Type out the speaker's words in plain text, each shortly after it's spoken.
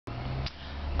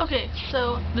Okay,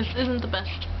 so this isn't the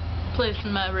best place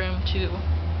in my room to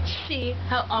see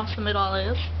how awesome it all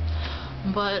is,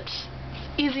 but it's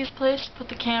the easiest place to put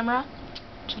the camera,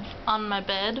 which is on my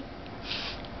bed,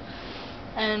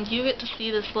 and you get to see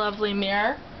this lovely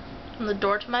mirror from the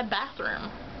door to my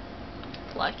bathroom.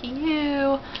 Lucky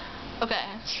you! Okay,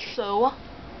 so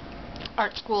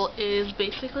art school is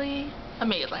basically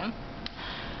amazing,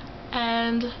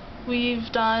 and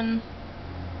we've done,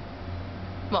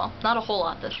 well, not a whole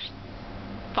lot this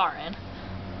far in.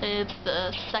 It's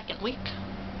the second week,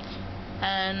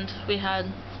 and we had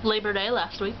Labor Day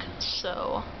last week,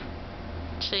 so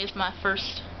today's my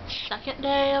second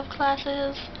day of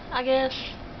classes, I guess,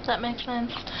 if that makes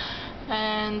sense.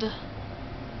 And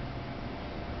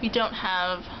we don't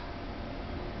have,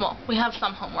 well, we have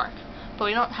some homework, but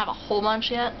we don't have a whole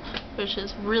bunch yet, which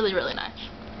is really, really nice.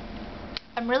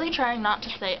 I'm really trying not to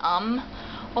say a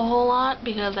whole lot,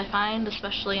 because I find,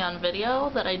 especially on video,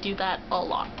 that I do that a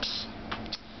lot.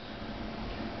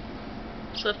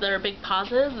 So if there are big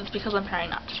pauses, it's because I'm trying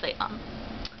not to say I'm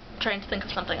trying to think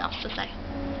of something else to say.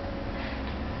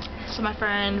 So my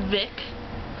friend Vic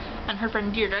and her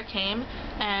friend Deirdre came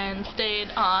and stayed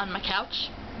on my couch,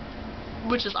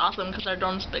 which is awesome because our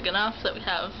dorm's big enough that we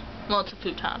have, well, it's a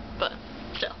futon, but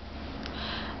still.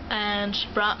 And she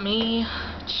brought me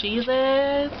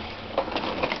Cheez-Its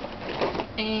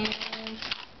and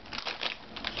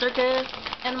circus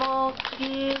animal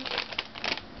cookies,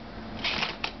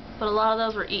 but a lot of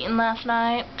those were eaten last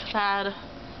night because I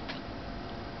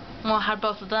had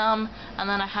both of them, and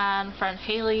then I had my friend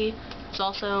Haley, who's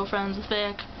also friends with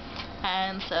Vic,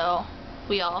 and so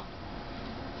we all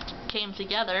came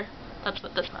together. That's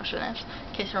what this motion is,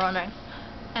 in case you're wondering.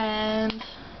 And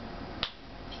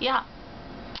yeah,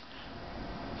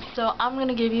 so I'm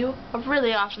gonna give you a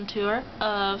really awesome tour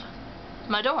of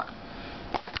my dorm.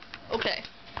 Okay,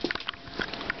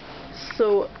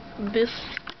 so this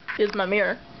is my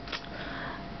mirror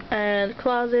and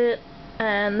closet,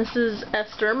 and this is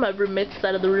Esther, my roommate's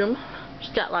side of the room.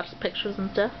 She's got lots of pictures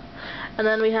and stuff. And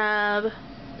then we have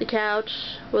the couch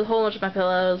with a whole bunch of my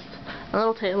pillows, a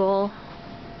little table,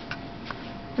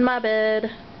 and my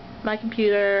bed, my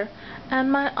computer,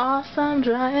 and my awesome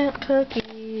giant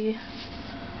cookie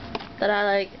that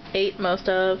I ate most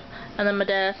of, and then my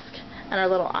desk, and our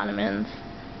little ottomans,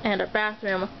 and our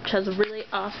bathroom, which has a really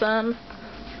awesome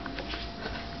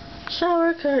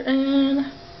shower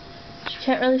curtain, which you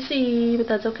can't really see, but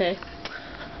that's okay.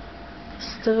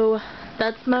 So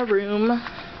that's my room.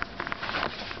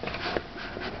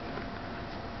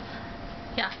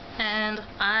 Yeah, and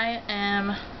I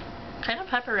am kind of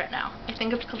pepper right now. I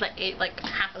think it's because I ate like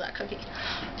half of that cookie.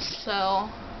 So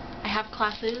I have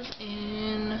classes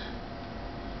in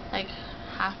like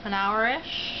half an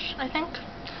hour-ish, I think.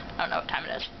 I don't know what time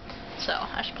it is, so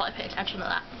I should probably pay attention to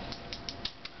that.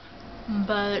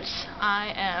 But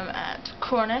I am at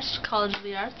Cornish, College of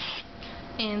the Arts,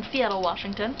 in Seattle,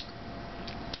 Washington.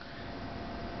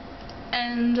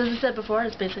 And as I said before,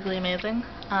 it's basically amazing.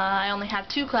 I only have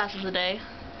 2 classes a day,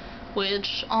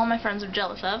 which all my friends are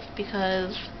jealous of,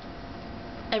 because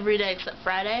every day except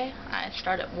Friday, I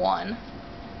start at 1.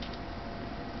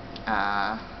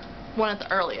 1 at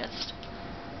the earliest.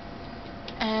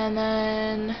 And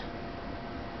then,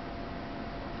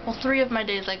 well, 3 of my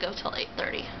days I go till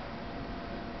 8:30.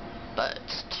 But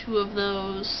 2 of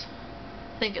those,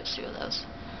 I think it's 2 of those,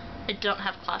 I don't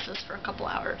have classes for a couple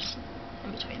hours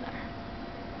in between there.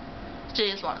 Today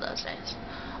is one of those days.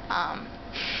 I'm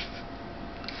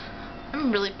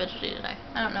really fidgety today.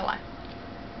 I don't know why.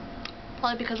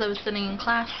 Probably because I was sitting in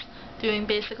class doing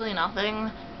basically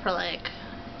nothing for like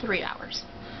 3 hours.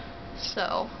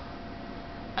 So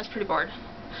I was pretty bored.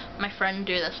 My friend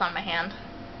drew this on my hand,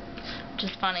 which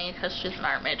is funny because she's an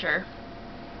art major.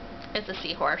 It's a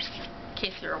seahorse, in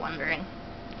case you were wondering.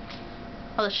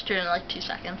 Although she drew it in like 2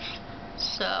 seconds,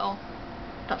 so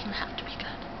it doesn't have to be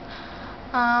good.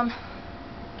 I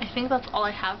think that's all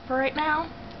I have for right now,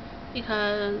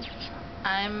 because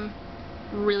I'm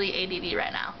really ADD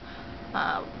right now.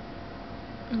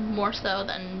 More so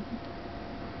than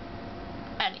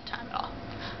any time at all.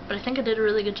 But I think I did a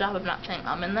really good job of not saying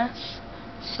in this,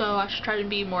 so I should try to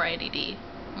be more ADD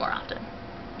more often,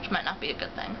 which might not be a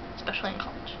good thing, especially in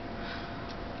college.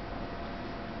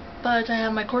 But I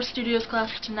have my Core Studios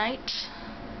class tonight,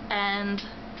 and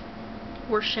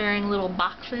we're sharing little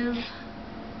boxes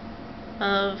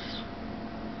of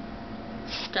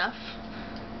stuff.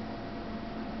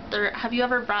 Have you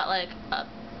ever brought like a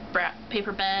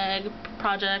paper bag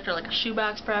project or like a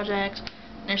shoebox project,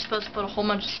 and you're supposed to put a whole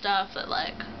bunch of stuff that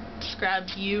like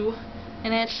describes you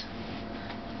in it?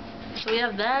 So we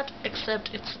have that, except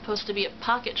it's supposed to be a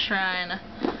pocket shrine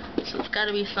So it's got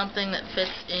to be something that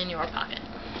fits in your pocket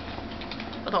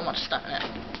with a whole bunch of stuff in it.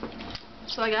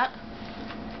 So I got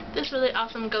this really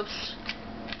awesome Ghost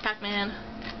Pac-Man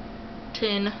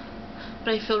tin,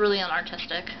 but I feel really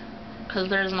unartistic because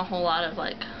there isn't a whole lot of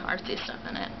like artsy stuff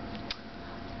in it.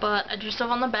 But I drew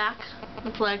stuff on the back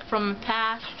with like from the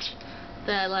past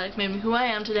that like made me who I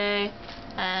am today,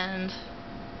 and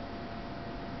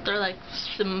they're like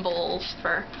symbols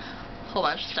for a whole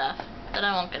bunch of stuff that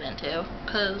I won't get into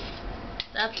because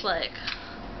that's like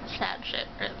sad shit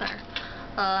right there.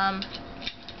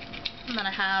 And then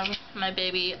I have my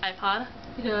baby iPod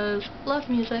because I love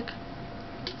music.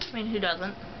 I mean, who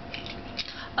doesn't?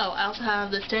 Oh, I also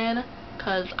have this tin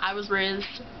because I was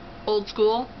raised old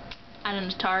school. I had an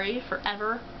Atari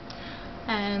forever,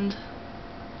 and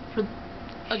for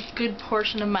a good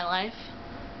portion of my life,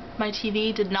 my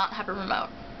TV did not have a remote.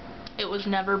 It was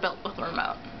never built with a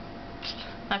remote.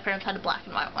 My parents had a black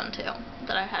and white one too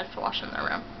that I had to wash in their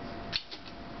room.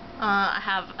 I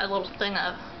have a little thing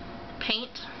of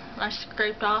paint I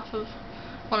scraped off of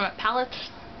one of my palettes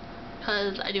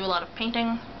because I do a lot of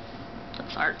painting.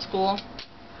 That's art school.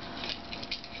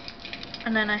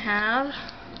 And then I have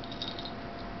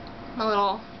my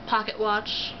little pocket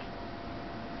watch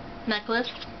necklace,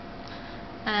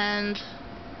 and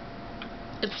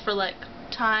it's for like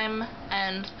time,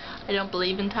 and I don't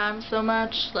believe in time so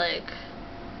much. Like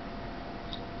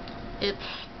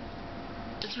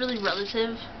it's really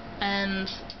relative, and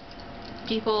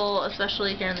people,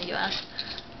 especially here in the US,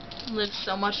 live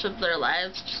so much of their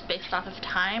lives just based off of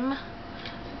time,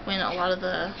 when a lot of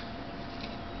the,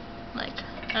 like,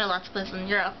 I know lots of places in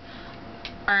Europe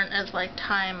aren't as like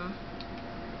time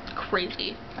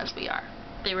crazy as we are.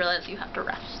 They realize you have to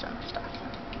rest and stuff.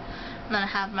 And then I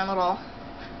have my little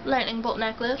lightning bolt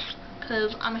necklace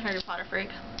because I'm a Harry Potter freak.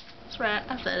 That's right,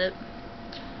 I said it.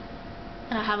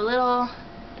 And I have a little,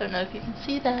 don't know if you can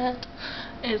see that,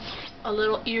 it's a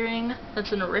little earring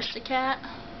that's an Aristocat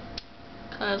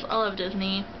because I love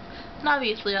Disney, and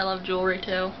obviously I love jewelry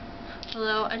too,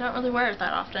 although I don't really wear it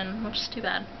that often, which is too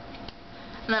bad.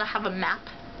 And then I have a map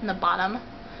in the bottom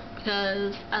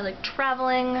because I like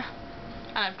traveling,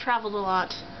 and I've traveled a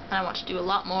lot, and I want to do a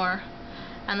lot more,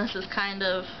 and this is kind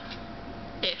of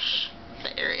ish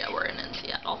the area we're in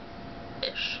Seattle.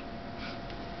 Ish.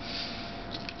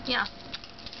 Yeah.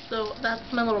 So that's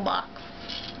my little box.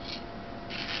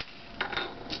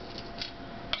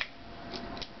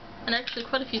 And actually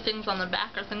quite a few things on the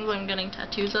back are things I'm getting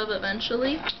tattoos of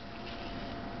eventually.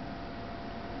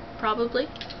 Probably.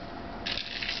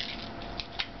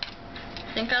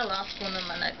 I think I lost one of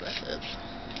my necklaces.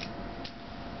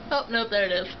 Oh, nope, there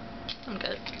it is. I'm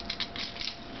good.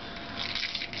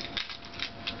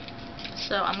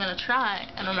 So I'm gonna try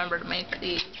and remember to make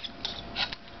these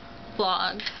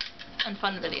vlogs and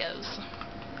fun videos.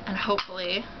 And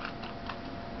hopefully,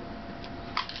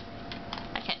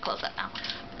 I can't close that now.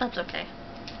 That's okay.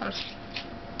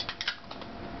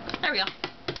 There we go.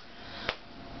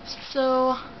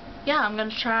 So, yeah, I'm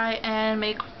gonna try and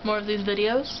make more of these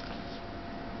videos,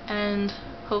 and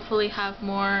hopefully have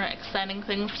more exciting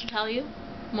things to tell you.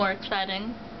 More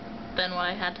exciting than what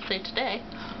I had to say today.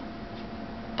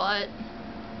 But,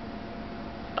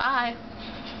 bye!